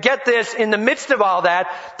 And get this, in the midst of all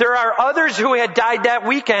that, there are others who had died that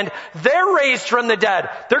weekend. They're raised from the dead.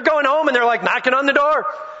 They're going home and they're like knocking on the door.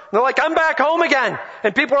 And they're like, I'm back home again.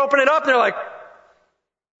 And people open it up and they're like,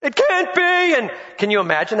 it can't be. And can you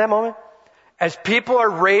imagine that moment? As people are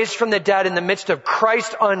raised from the dead in the midst of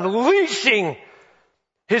Christ unleashing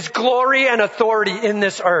his glory and authority in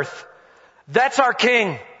this earth. That's our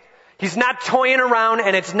King. He's not toying around,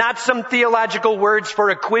 and it's not some theological words for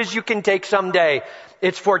a quiz you can take someday.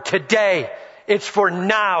 It's for today. It's for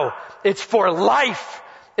now. It's for life.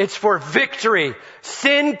 It's for victory.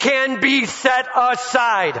 Sin can be set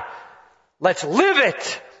aside. Let's live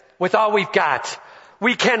it with all we've got.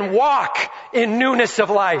 We can walk in newness of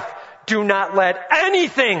life. Do not let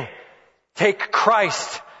anything take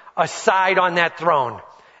Christ aside on that throne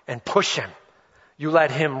and push him. You let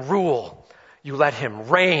him rule. You let him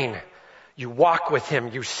reign. You walk with him.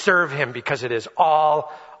 You serve him, because it is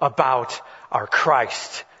all about our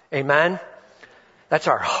Christ. Amen? That's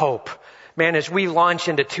our hope. Man, as we launch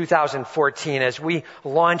into 2014, as we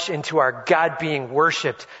launch into our God being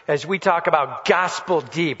worshiped, as we talk about gospel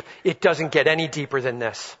deep, it doesn't get any deeper than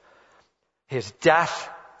this. His death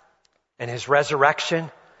and his resurrection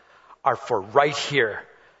are for right here,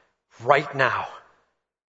 right now,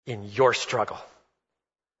 in your struggle.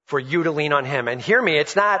 For you to lean on him. And hear me,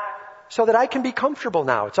 it's not so that I can be comfortable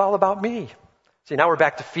now. It's all about me. See, now we're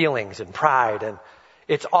back to feelings and pride, and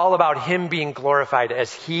it's all about him being glorified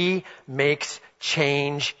as he makes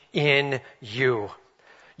change in you.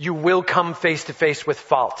 You will come face to face with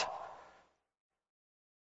fault.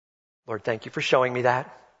 Lord, thank you for showing me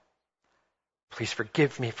that. Please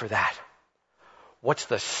forgive me for that. What's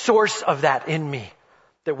the source of that in me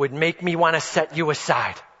that would make me want to set you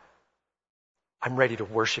aside? I'm ready to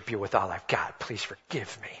worship you with all I've got. Please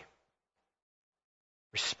forgive me.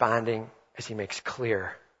 Responding as he makes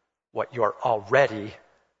clear what you're already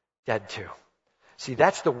dead to. See,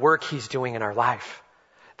 that's the work he's doing in our life.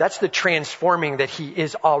 That's the transforming that he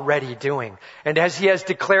is already doing. And as he has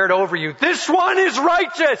declared over you, this one is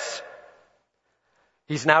righteous.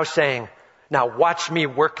 He's now saying, now watch me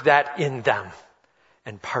work that in them.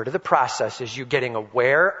 And part of the process is you getting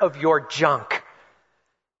aware of your junk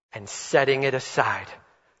and setting it aside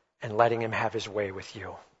and letting him have his way with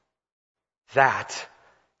you. That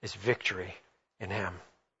is victory in him.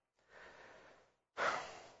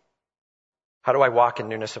 How do I walk in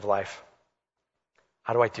newness of life?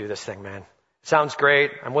 How do I do this thing, man? It sounds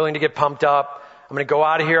great. I'm willing to get pumped up. I'm going to go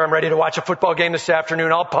out of here. I'm ready to watch a football game this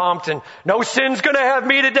afternoon, all pumped, and no sin's going to have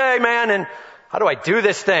me today, man. And how do I do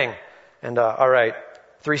this thing? And all right,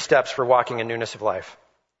 3 steps for walking in newness of life.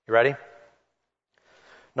 You ready?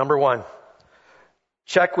 Number 1,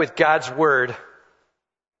 check with God's word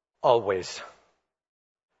always.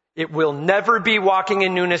 It will never be walking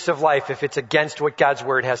in newness of life if it's against what God's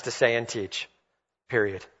word has to say and teach.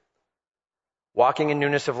 Period. Walking in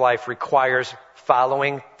newness of life requires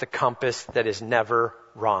following the compass that is never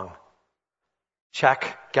wrong.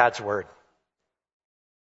 Check God's word.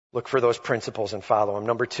 Look for those principles and follow them.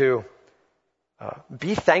 Number 2,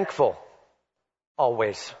 be thankful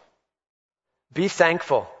always. Be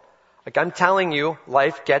thankful. Like I'm telling you,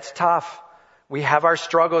 life gets tough. We have our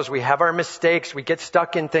struggles. We have our mistakes. We get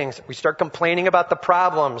stuck in things. We start complaining about the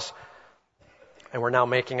problems. And we're now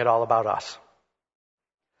making it all about us.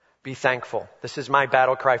 Be thankful. This is my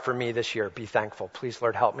battle cry for me this year. Be thankful. Please,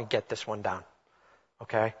 Lord, help me get this one down.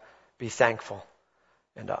 Okay? Be thankful.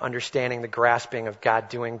 And understanding the grasping of God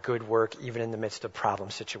doing good work even in the midst of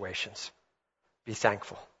problem situations. Be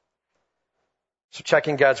thankful. So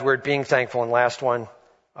checking God's word, being thankful. And last one,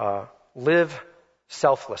 live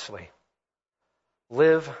selflessly.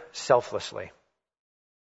 Live selflessly.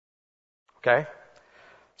 Okay?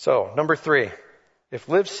 So, number 3, if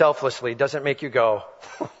live selflessly doesn't make you go,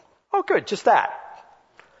 oh good, just that.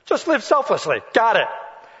 Just live selflessly. Got it.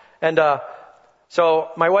 And so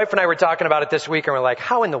my wife and I were talking about it this week, and we're like,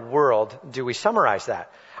 how in the world do we summarize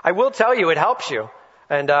that? I will tell you, it helps you.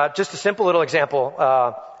 And just a simple little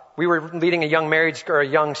example. We were leading a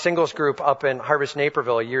young singles group up in Harvest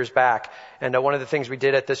Naperville years back. And one of the things we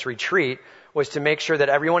did at this retreat was to make sure that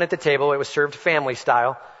everyone at the table, it was served family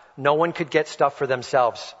style, no one could get stuff for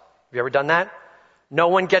themselves. Have you ever done that? No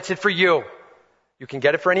one gets it for you. You can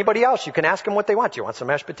get it for anybody else. You can ask them what they want. Do you want some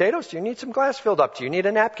mashed potatoes? Do you need some glass filled up? Do you need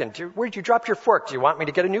a napkin? Where'd you drop your fork? Do you want me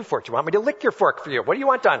to get a new fork? Do you want me to lick your fork for you? What do you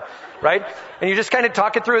want done? Right? And you just kind of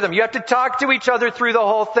talk it through them. You have to talk to each other through the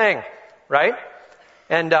whole thing. Right?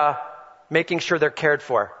 And making sure they're cared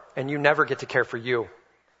for. And you never get to care for you.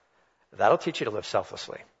 That'll teach you to live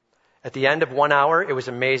selflessly. At the end of 1 hour, it was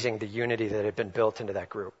amazing the unity that had been built into that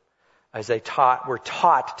group. As they were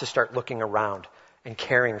taught to start looking around and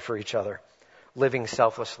caring for each other, living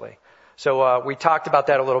selflessly. So we talked about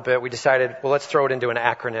that a little bit. We decided, well, let's throw it into an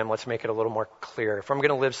acronym. Let's make it a little more clear. If I'm going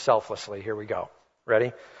to live selflessly, here we go.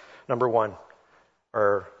 Ready? Number 1,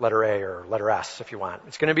 or letter A or letter S if you want.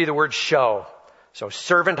 It's going to be the word show. So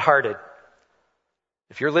servant-hearted.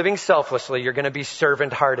 If you're living selflessly, you're going to be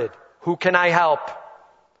servant-hearted. Who can I help?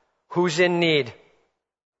 Who's in need?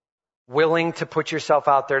 Willing to put yourself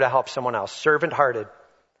out there to help someone else. Servant-hearted.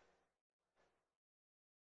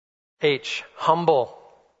 H, humble.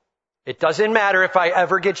 It doesn't matter if I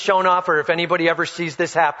ever get shown off or if anybody ever sees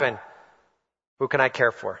this happen. Who can I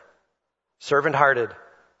care for? Servant-hearted,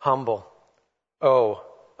 humble. O,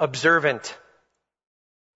 observant.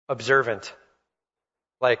 Observant.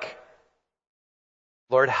 Like,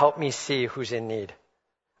 Lord, help me see who's in need.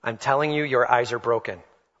 I'm telling you, your eyes are broken.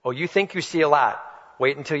 Oh, you think you see a lot.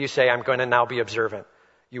 Wait until you say, I'm going to now be observant.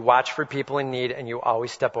 You watch for people in need and you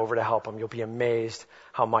always step over to help them. You'll be amazed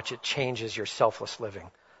how much it changes your selfless living.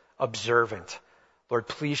 Observant. Lord,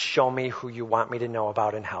 please show me who you want me to know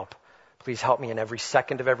about and help. Please help me in every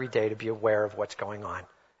second of every day to be aware of what's going on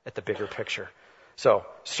at the bigger picture. So,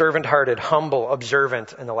 servant-hearted, humble,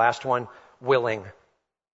 observant, and the last one, willing.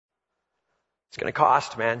 It's going to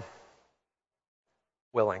cost, man.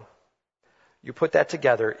 Willing. You put that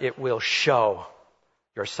together, it will show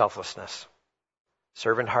your selflessness.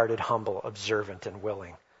 Servant-hearted, humble, observant, and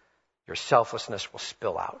willing. Your selflessness will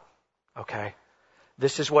spill out. Okay?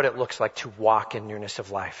 This is what it looks like to walk in newness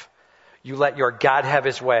of life. You let your God have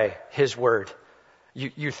his way, his word.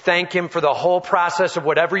 You thank him for the whole process of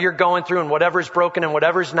whatever you're going through and whatever's broken and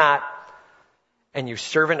whatever's not. And you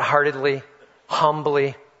servant-heartedly,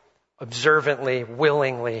 humbly, observantly,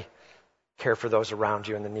 willingly care for those around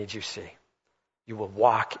you and the needs you see. You will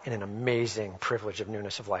walk in an amazing privilege of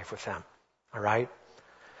newness of life with them. All right?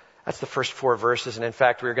 That's the first 4 verses. And in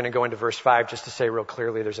fact, we're going to go into verse 5 just to say real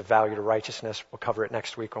clearly there's a value to righteousness. We'll cover it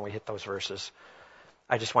next week when we hit those verses.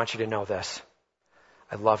 I just want you to know this.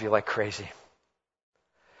 I love you like crazy.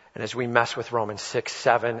 And as we mess with Romans 6,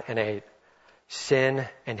 7, and 8, sin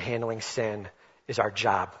and handling sin is our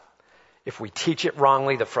job. If we teach it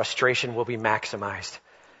wrongly, the frustration will be maximized.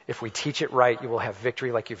 If we teach it right, you will have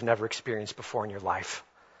victory like you've never experienced before in your life.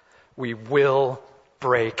 We will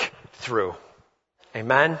break through.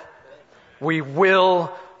 Amen? We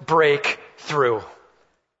will break through.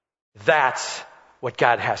 That's what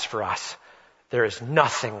God has for us. There is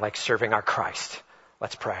nothing like serving our Christ.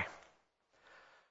 Let's pray.